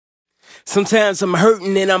Sometimes I'm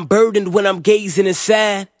hurting and I'm burdened when I'm gazing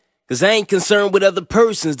inside. Cause I ain't concerned with other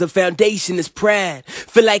persons, the foundation is pride.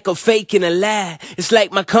 Feel like I'm faking a lie. It's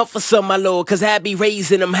like my comfort son, my Lord, cause I be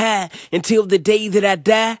raising them high. Until the day that I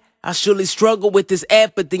die, I surely struggle with this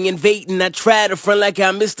apathy invading. I try to front like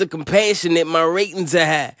I'm Mr. Compassionate, my ratings are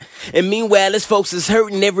high. And meanwhile, this folks is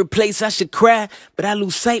hurting every place I should cry. But I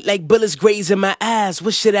lose sight like bullets grazing my eyes.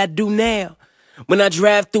 What should I do now? When I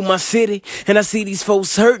drive through my city and I see these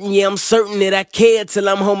folks hurting, yeah, I'm certain that I care till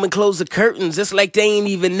I'm home and close the curtains. It's like they ain't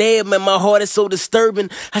even there, man, my heart is so disturbing.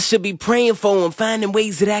 I should be praying for them, finding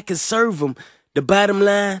ways that I can serve them. The bottom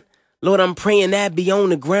line, Lord, I'm praying I be on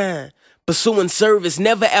the grind. Pursuing service,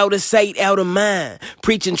 never out of sight, out of mind.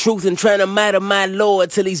 Preaching truth and trying to matter my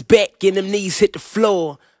Lord till he's back and them knees hit the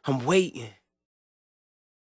floor. I'm waiting.